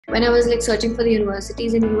when I was like searching for the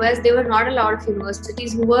universities in US, there were not a lot of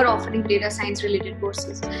universities who were offering data science related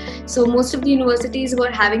courses. So most of the universities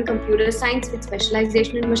were having computer science with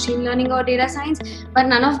specialization in machine learning or data science, but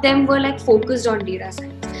none of them were like focused on data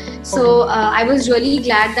science. So I was really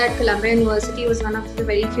glad that Columbia University was one of the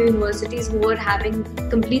very few universities who were having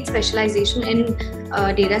complete specialization in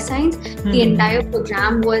data science. The entire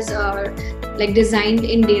program was like designed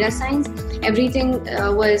in data science. Everything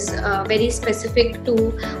was very specific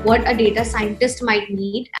to what a data scientist might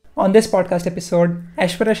need. On this podcast episode,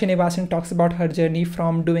 Aishwarya Srinivasan talks about her journey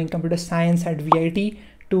from doing computer science at VIT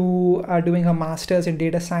to doing her master's in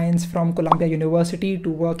data science from Columbia University to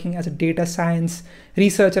working as a data science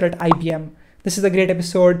researcher at IBM. This is a great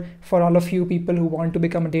episode for all of you people who want to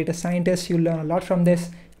become a data scientist. You'll learn a lot from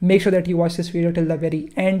this. Make sure that you watch this video till the very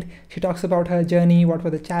end. She talks about her journey, what were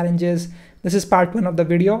the challenges. This is part one of the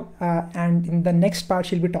video, and in the next part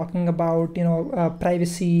she'll be talking about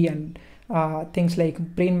privacy and things like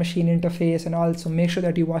brain-machine interface and all. So make sure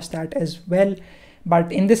that you watch that as well.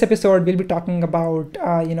 But in this episode, we'll be talking about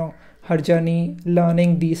her journey,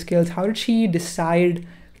 learning these skills. How did she decide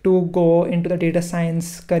to go into the data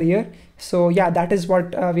science career? So yeah, that is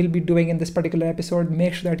what we'll be doing in this particular episode.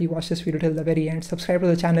 Make sure that you watch this video till the very end. Subscribe to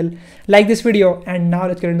the channel, like this video, and now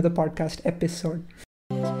let's get into the podcast episode.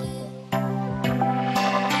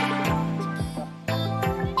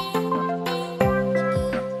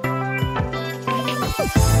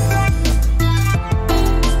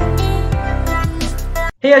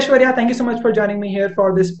 Hey Aishwarya, thank you so much for joining me here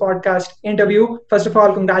for this podcast interview. First of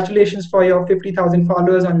all, congratulations for your 50,000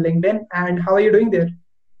 followers on LinkedIn. And how are you doing there?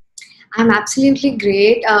 I'm absolutely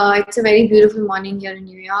great. It's a very beautiful morning here in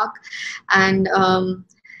New York, and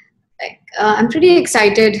I'm pretty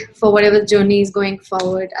excited for whatever journey is going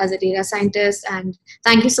forward as a data scientist. And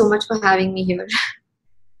thank you so much for having me here.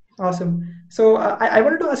 Awesome. So I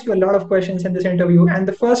wanted to ask you a lot of questions in this interview, and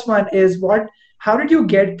the first one is how did you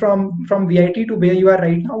get from VIT to where you are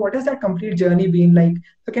right now? What has that complete journey been like?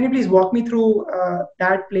 So can you please walk me through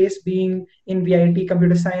that place, being in VIT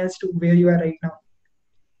computer science, to where you are right now?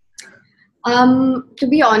 To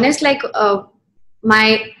be honest,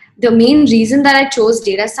 the main reason that I chose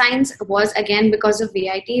data science was again because of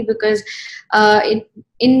VIT, because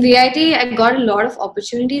in VIT I got a lot of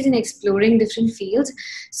opportunities in exploring different fields.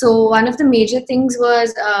 So one of the major things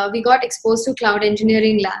was we got exposed to cloud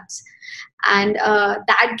engineering labs. And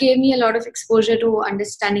that gave me a lot of exposure to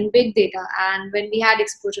understanding big data. And when we had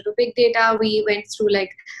exposure to big data, we went through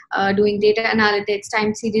doing data analytics,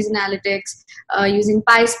 time series analytics, using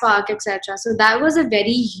PySpark, etc. So that was a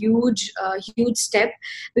very huge step,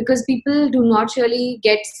 because people do not really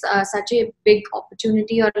get such a big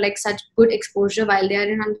opportunity or like such good exposure while they are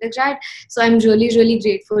in undergrad. So I'm really, really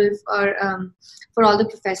grateful for all the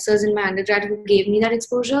professors in my undergrad who gave me that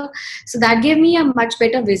exposure. So that gave me a much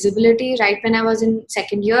better visibility right when I was in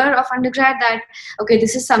second year of undergrad, that okay,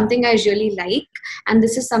 this is something I really like, and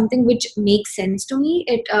this is something which makes sense to me.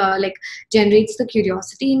 It generates the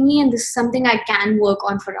curiosity in me, and this is something I can work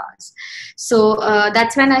on for hours. So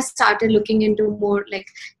that's when I started looking into more like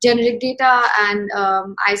generic data, and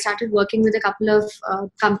I started working with a couple of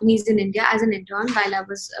companies in India as an intern while I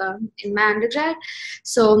was in my undergrad.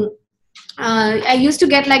 So I used to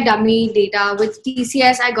get like dummy data. With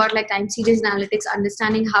TCS, I got like time series analytics,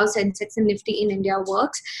 understanding how Sensex and Nifty in India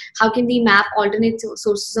works. How can we map alternate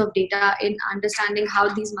sources of data in understanding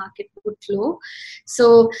how these markets would flow?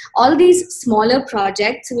 So all these smaller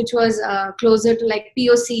projects, which was closer to like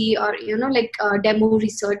POC or demo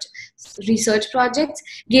research projects,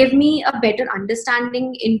 gave me a better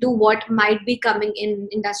understanding into what might be coming in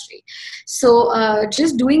industry. So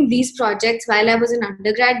just doing these projects while I was in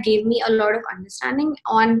undergrad gave me a lot of understanding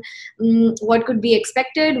on what could be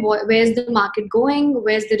expected, where's the market going,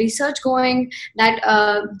 where's the research going. That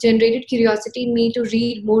generated curiosity in me to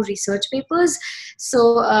read more research papers.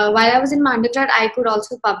 So while I was in my undergrad, I could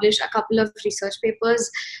also publish a couple of research papers.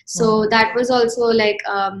 So that was also like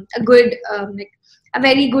a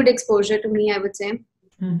very good exposure to me, I would say.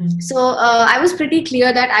 So I was pretty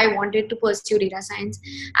clear that I wanted to pursue data science.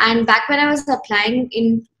 And back when I was applying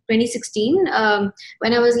in 2016,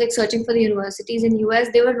 when I was like searching for the universities in US,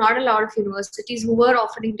 there were not a lot of universities who were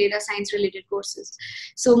offering data science related courses.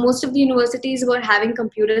 So most of the universities were having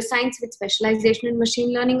computer science with specialization in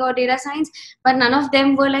machine learning or data science, but none of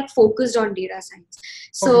them were like focused on data science.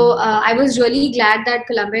 So I was really glad that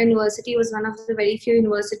Columbia University was one of the very few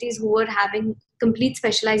universities who were having complete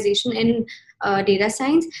specialization in data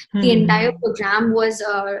science. The entire program was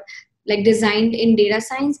like designed in data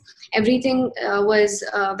science. Everything was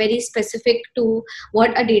very specific to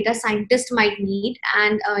what a data scientist might need,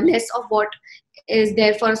 and less of what is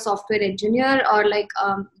there for a software engineer or like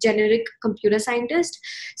generic computer scientist.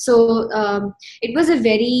 So it was a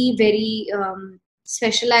very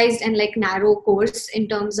specialized and like narrow course in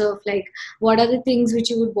terms of like what are the things which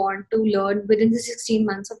you would want to learn within the 16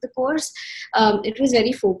 months of the course. It was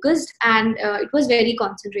very focused, and it was very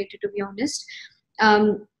concentrated, to be honest.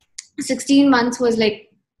 16 months was like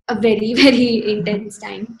a very very intense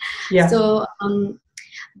time. Yeah. So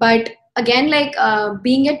but again, like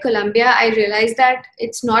being at Columbia, I realized that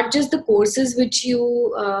it's not just the courses which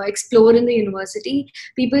you explore in the university.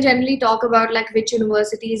 People generally talk about like which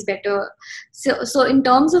university is better. So in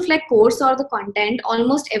terms of like course or the content,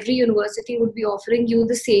 almost every university would be offering you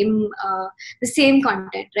the same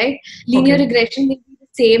content, right? Linear regression will be the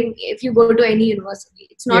same if you go to any university.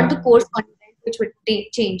 It's not the course content which would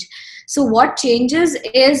change. So what changes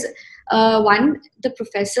is one, the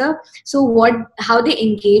professor. So how they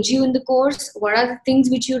engage you in the course, what are the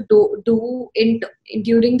things which you do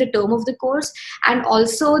during the term of the course, and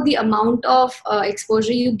also the amount of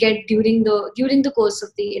exposure you get during the course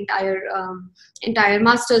of the entire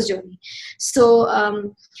master's journey.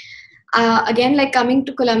 So again, like coming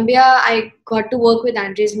to Columbia, I got to work with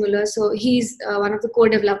Andres Muller. So he's one of the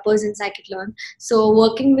co-developers in scikit-learn. So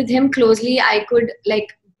working with him closely, I could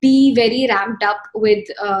like be very ramped up with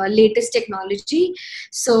latest technology.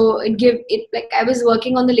 So I was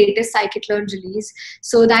working on the latest scikit-learn release.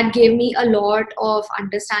 So that gave me a lot of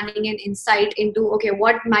understanding and insight into, okay,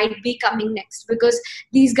 what might be coming next, because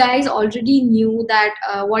these guys already knew that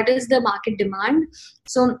what is the market demand.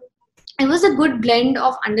 So it was a good blend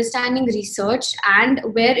of understanding research and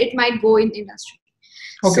where it might go in industry.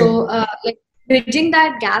 So like bridging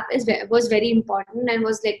that gap was very important, and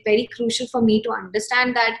was like very crucial for me to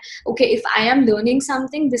understand that, okay, if I am learning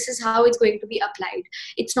something, this is how it's going to be applied.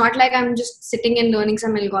 It's not like I'm just sitting and learning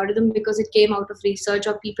some algorithm because it came out of research,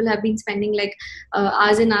 or people have been spending like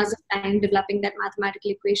hours and hours of time developing that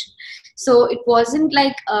mathematical equation. So it wasn't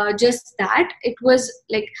like just that. It was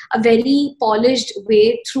like a very polished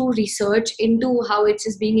way through research into how it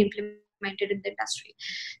is being implemented in the industry.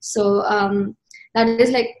 So that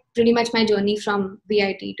is like pretty much my journey from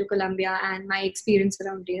VIT to Columbia and my experience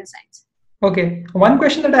around data science. Okay. One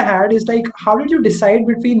question that I had is like, how did you decide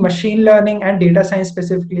between machine learning and data science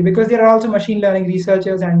specifically? Because there are also machine learning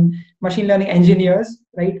researchers and machine learning engineers,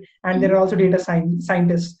 right? And there are also data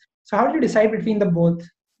scientists. So how did you decide between the both,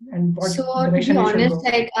 and what direction you should go?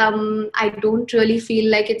 Like I don't really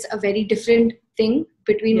feel like it's a very different thing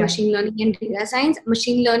between machine learning and data science.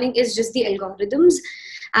 Machine learning is just the algorithms,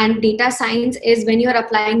 and data science is when you're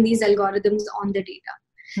applying these algorithms on the data.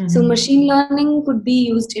 Mm-hmm. So machine learning could be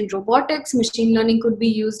used in robotics. Machine learning could be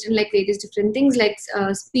used in like various different things like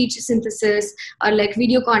speech synthesis or like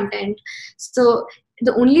video content. So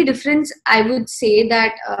the only difference I would say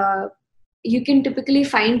that you can typically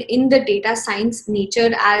find in the data science nature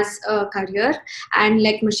as a career, and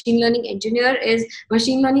like machine learning engineer is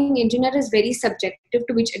very subjective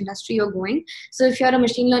to which industry you're going. So if you're a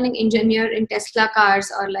machine learning engineer in Tesla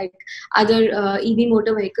cars or like other EV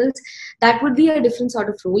motor vehicles, that would be a different sort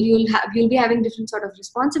of role. You'll be having different sort of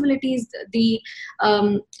responsibilities. The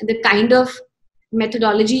kind of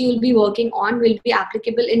methodology you'll be working on will be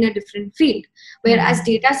applicable in a different field, whereas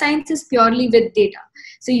data science is purely with data.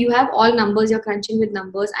 So you have all numbers, you're crunching with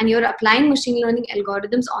numbers, and you're applying machine learning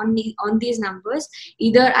algorithms on these numbers,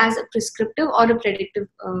 either as a prescriptive or a predictive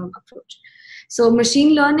approach. So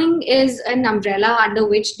machine learning is an umbrella under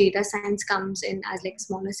which data science comes in as like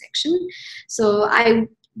smaller section. So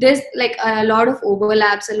there's like a lot of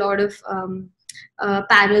overlaps, a lot of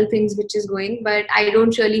parallel things which is going, but I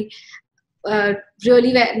don't really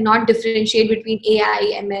not differentiate between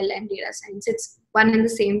AI, ML, and data science. It's one and the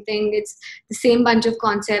same thing. It's the same bunch of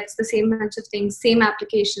concepts, the same bunch of things, same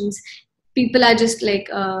applications. People are just like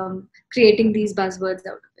creating these buzzwords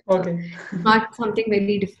out of it. Okay. So not something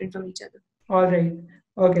very different from each other. All right.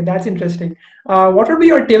 Okay, that's interesting. What would be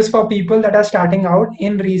your tips for people that are starting out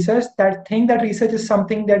in research, that think that research is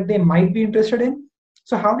something that they might be interested in?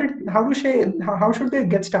 So how should they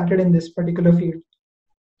get started in this particular field?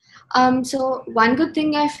 So one good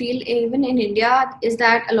thing I feel even in India is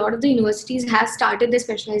that a lot of the universities have started their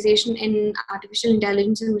specialization in artificial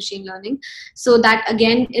intelligence and machine learning. So that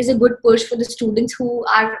again is a good push for the students who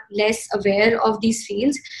are less aware of these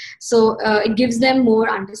fields. So it gives them more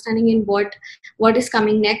understanding in what is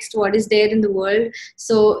coming next, what is there in the world.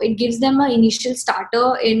 So it gives them an initial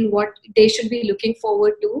starter in what they should be looking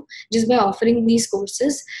forward to just by offering these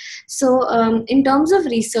courses. So in terms of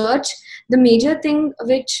research, the major thing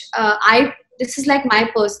which this is like my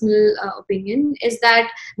personal opinion, is that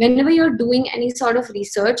whenever you're doing any sort of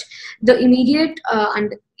research, the immediate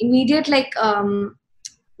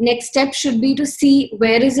next step should be to see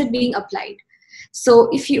where is it being applied. So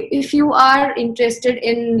if you are interested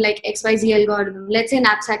in like XYZ algorithm, let's say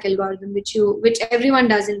knapsack algorithm, which everyone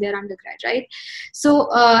does in their undergrad, right? So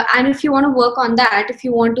and if you want to work on that, if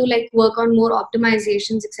you want to like work on more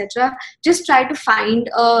optimizations, etc., just try to find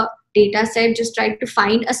a data set, just try to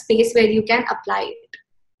find a space where you can apply it.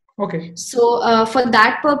 Okay. So for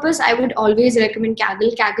that purpose, I would always recommend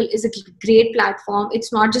Kaggle. Kaggle is a great platform.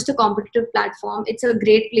 It's not just a competitive platform. It's a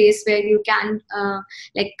great place where you can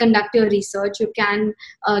like conduct your research. You can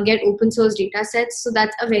get open source data sets. So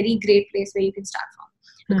that's a very great place where you can start from,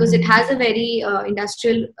 because it has a very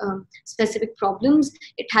industrial specific problems.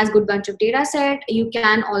 It has good bunch of data set. You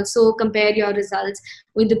can also compare your results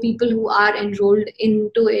with the people who are enrolled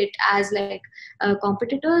into it as like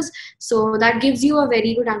competitors. So that gives you a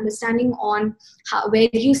very good understanding on where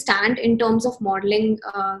you stand in terms of modeling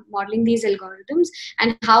these algorithms,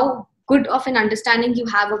 and how good of an understanding you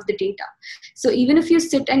have of the data. So even if you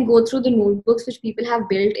sit and go through the notebooks which people have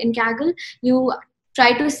built in Kaggle, you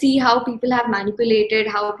try to see how people have manipulated,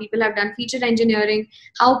 how people have done feature engineering,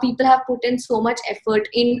 how people have put in so much effort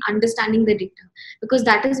in understanding the data, because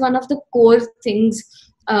that is one of the core things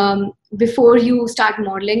before you start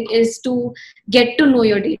modeling, is to get to know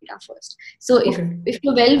your data first. So if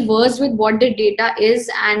you're well versed with what the data is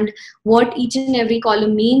and what each and every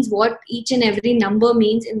column means, what each and every number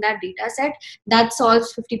means in that data set, that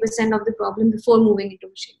solves 50% of the problem before moving into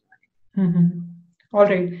machine learning. All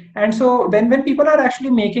right. And so when people are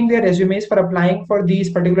actually making their resumes for applying for these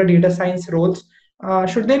particular data science roles,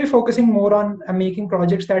 should they be focusing more on making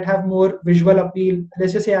projects that have more visual appeal?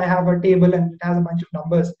 Let's just say I have a table and it has a bunch of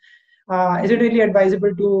numbers. Is it really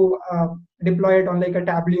advisable to deploy it on like a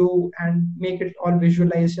Tableau and make it all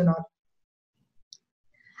visualization?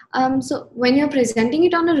 So when you're presenting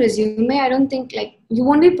it on a resume, I don't think like you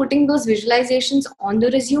won't be putting those visualizations on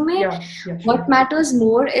the resume. Yeah, sure. What matters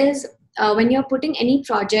more is when you're putting any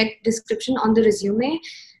project description on the resume,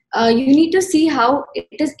 you need to see how it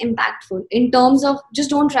is impactful in terms of, just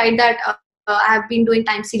don't write that I have been doing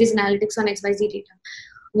time series analytics on XYZ data.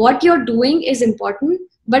 What you're doing is important,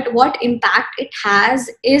 but what impact it has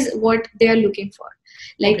is what they're looking for.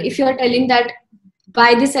 Like if you're telling that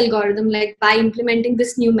by this algorithm, like by implementing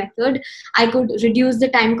this new method, I could reduce the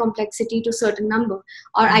time complexity to a certain number,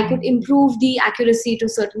 or I could improve the accuracy to a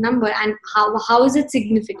certain number, and how is it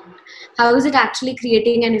significant? How is it actually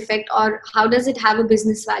creating an effect, or how does it have a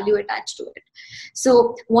business value attached to it?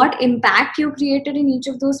 So what impact you created in each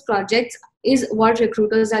of those projects is what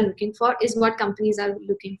recruiters are looking for, is what companies are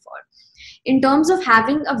looking for. In terms of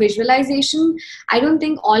having a visualization, I don't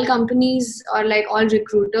think all companies or like all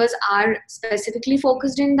recruiters are specifically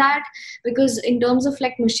focused in that, because in terms of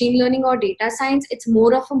like machine learning or data science, it's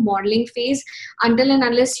more of a modeling phase until and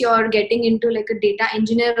unless you're getting into like a data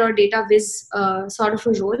engineer or data viz sort of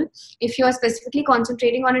a role. If you are specifically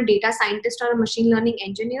concentrating on a data scientist or a machine learning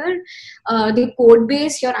engineer, the code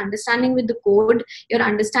base, your understanding with the code, your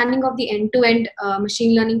understanding of the end-to-end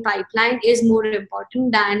machine learning pipeline is more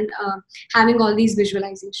important than having all these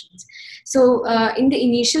visualizations. So in the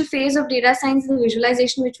initial phase of data science, the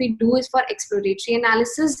visualization which we do is for exploratory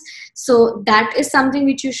analysis. So that is something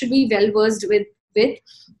which you should be well versed with.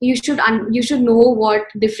 You should know what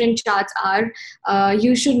different charts are.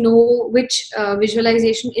 You should know which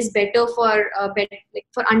visualization is better for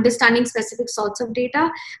for understanding specific sorts of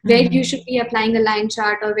data, where you should be applying a line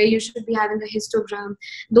chart or where you should be having a histogram.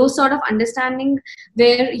 Those sort of understanding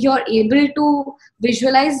where you're able to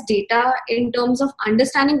visualize data in terms of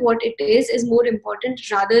understanding what it is more important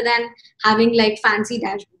rather than having like fancy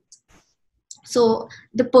dashboards. So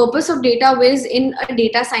the purpose of data viz in a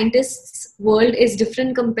data scientist's world is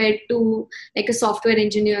different compared to like a software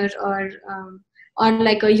engineer or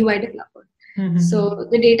like a UI developer. So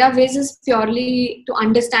the data viz is purely to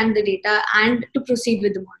understand the data and to proceed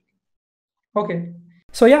with the modeling. Okay.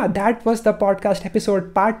 So yeah, that was the podcast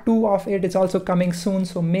episode. Part 2 of it is also coming soon.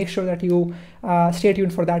 So make sure that you stay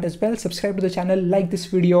tuned for that as well. Subscribe to the channel, like this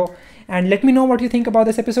video, and let me know what you think about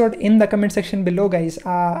this episode in the comment section below, guys.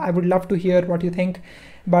 I would love to hear what you think.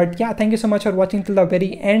 But yeah, thank you so much for watching till the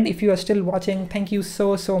very end. If you are still watching, thank you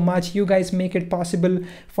so much. You guys make it possible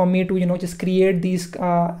for me to just create these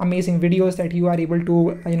amazing videos that you are able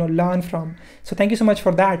to learn from. So thank you so much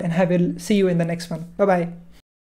for that, and I will see you in the next one. Bye bye.